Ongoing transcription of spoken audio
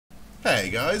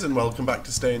Hey guys, and welcome back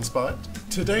to Stay Inspired.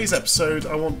 Today's episode,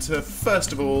 I want to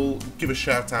first of all give a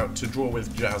shout out to Draw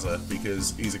With Jazza,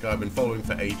 because he's a guy I've been following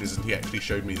for ages and he actually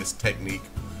showed me this technique,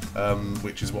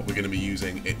 which is what we're going to be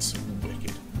using. It's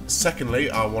wicked.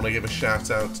 Secondly, I want to give a shout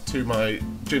out to my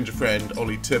ginger friend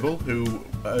Ollie who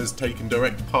has taken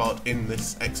direct part in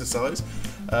this exercise.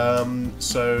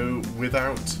 So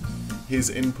without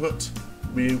his input,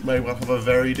 we may well have a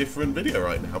very different video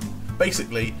right now.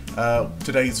 Basically,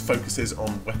 today's focus is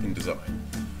on weapon design.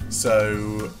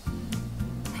 So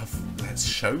let's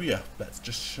show you. Let's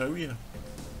just show you.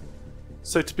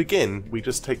 So to begin, we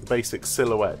just take the basic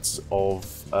silhouettes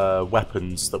of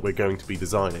weapons that we're going to be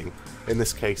designing. In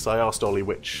this case, I asked Ollie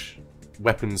which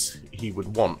weapons he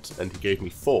would want, and he gave me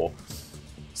 4.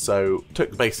 So took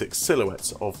the basic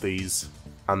silhouettes of these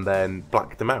and then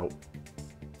blacked them out.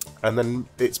 And then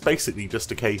it's basically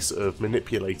just a case of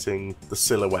manipulating the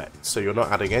silhouette, so you're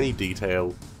not adding any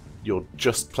detail, you're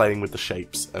just playing with the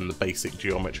shapes and the basic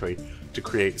geometry to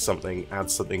create something, add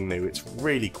something new. It's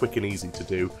really quick and easy to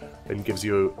do, and gives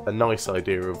you a nice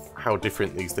idea of how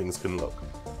different these things can look.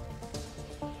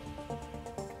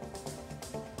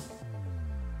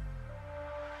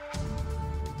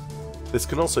 This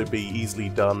can also be easily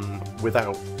done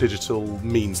without digital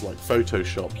means like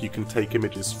Photoshop. You can take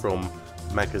images from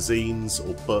magazines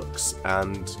or books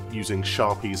and using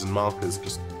Sharpies and markers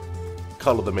just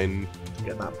colour them in to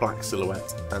get that black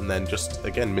silhouette, and then just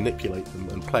again manipulate them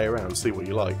and play around, see what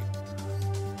you like.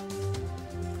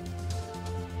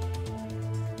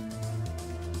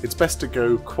 It's best to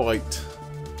go quite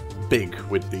big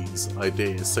with these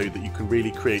ideas so that you can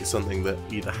really create something that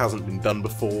either hasn't been done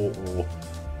before, or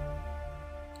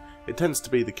it tends to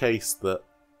be the case that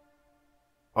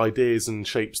ideas and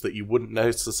shapes that you wouldn't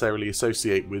necessarily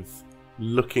associate with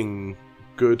looking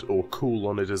good or cool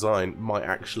on a design might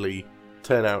actually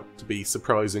turn out to be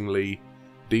surprisingly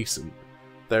decent.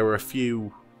 There are a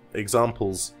few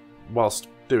examples whilst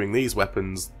doing these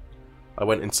weapons. I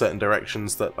went in certain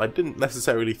directions that I didn't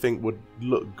necessarily think would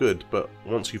look good, but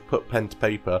once you've put pen to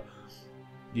paper,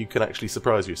 you can actually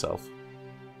surprise yourself.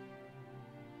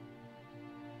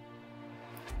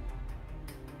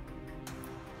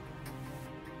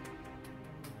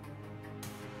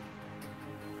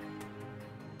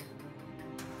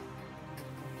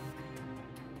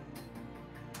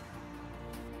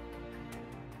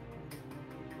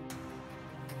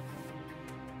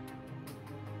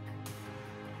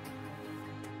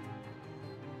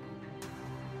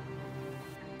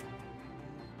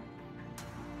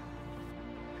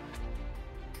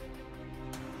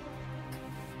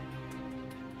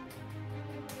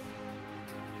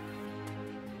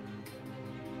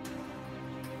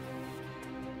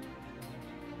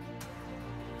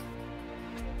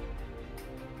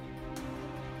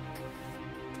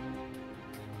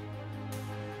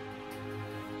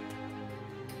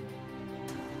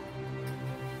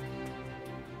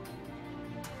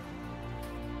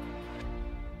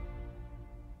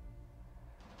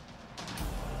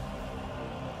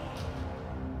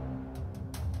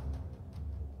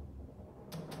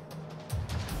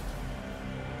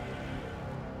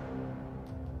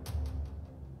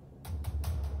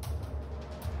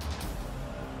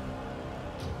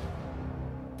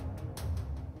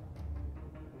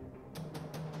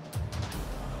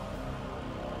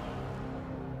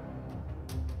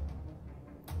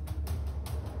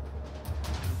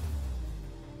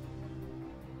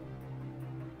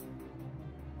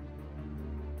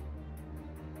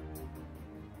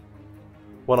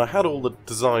 When I had all the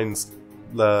designs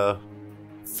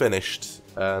finished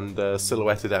and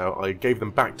silhouetted out, I gave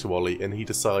them back to Ollie, and he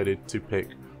decided to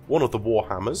pick one of the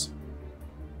warhammers,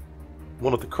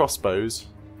 one of the crossbows,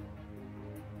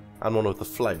 and one of the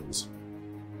flails.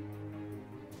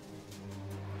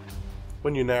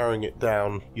 When you're narrowing it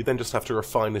down, you then just have to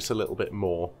refine it a little bit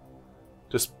more.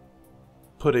 Just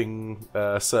putting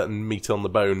certain meat on the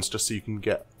bones just so you can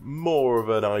get more of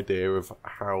an idea of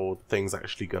how things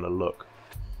actually going to look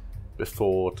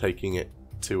before taking it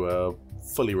to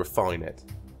fully refine it.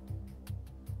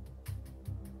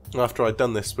 After I'd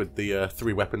done this with the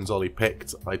 3 weapons Ollie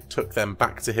picked, I took them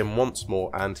back to him once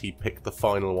more, and he picked the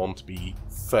final one to be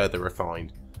further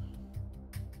refined.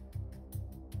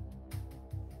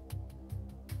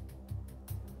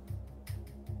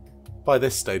 By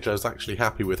this stage I was actually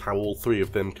happy with how all 3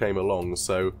 of them came along,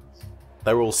 so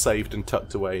they're all saved and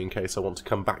tucked away in case I want to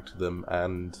come back to them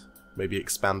and maybe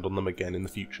expand on them again in the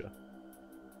future.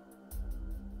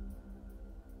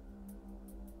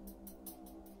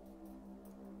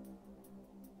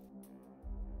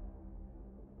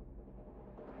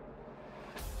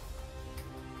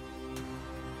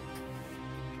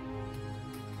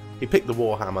 he picked the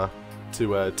Warhammer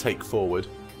to take forward.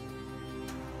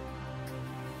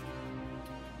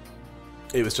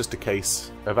 It was just a case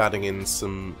of adding in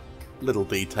some little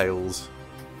details,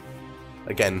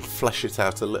 again, flesh it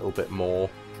out a little bit more,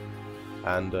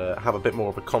 and have a bit more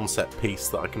of a concept piece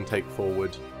that I can take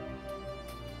forward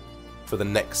for the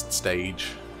next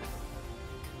stage.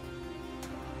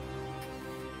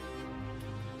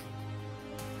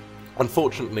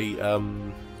 Unfortunately,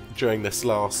 during this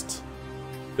last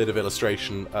bit of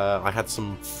illustration, I had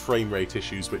some frame rate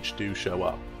issues which do show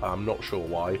up. I'm not sure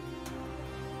why.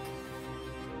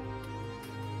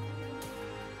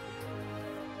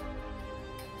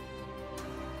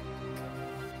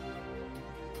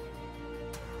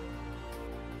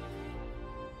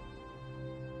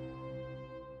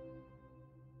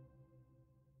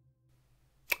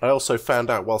 I also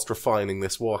found out whilst refining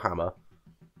this Warhammer,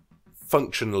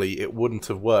 functionally it wouldn't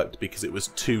have worked because it was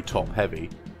too top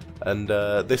heavy, and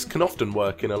this can often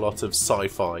work in a lot of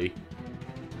sci-fi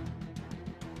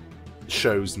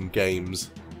shows and games,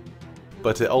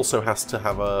 but it also has to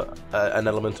have an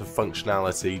element of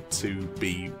functionality to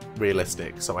be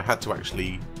realistic, so I had to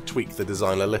actually tweak the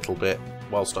design a little bit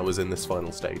whilst I was in this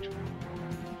final stage.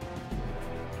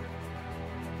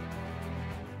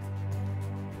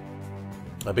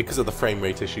 Because of the frame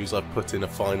rate issues, I've put in a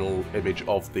final image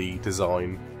of the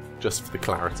design, just for the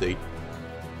clarity.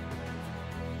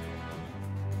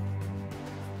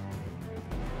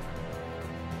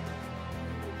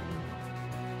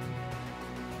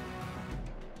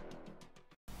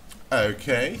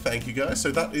 Okay, thank you guys.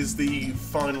 So that is the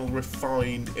final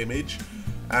refined image,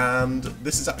 and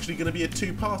this is actually going to be a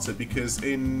two-parter, because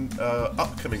in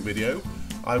upcoming video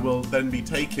I will then be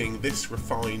taking this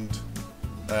refined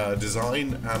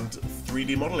design and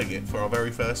 3D modelling it for our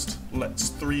very first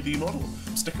Let's 3D Model.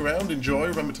 Stick around, enjoy,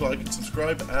 remember to like and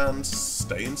subscribe, and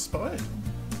stay inspired.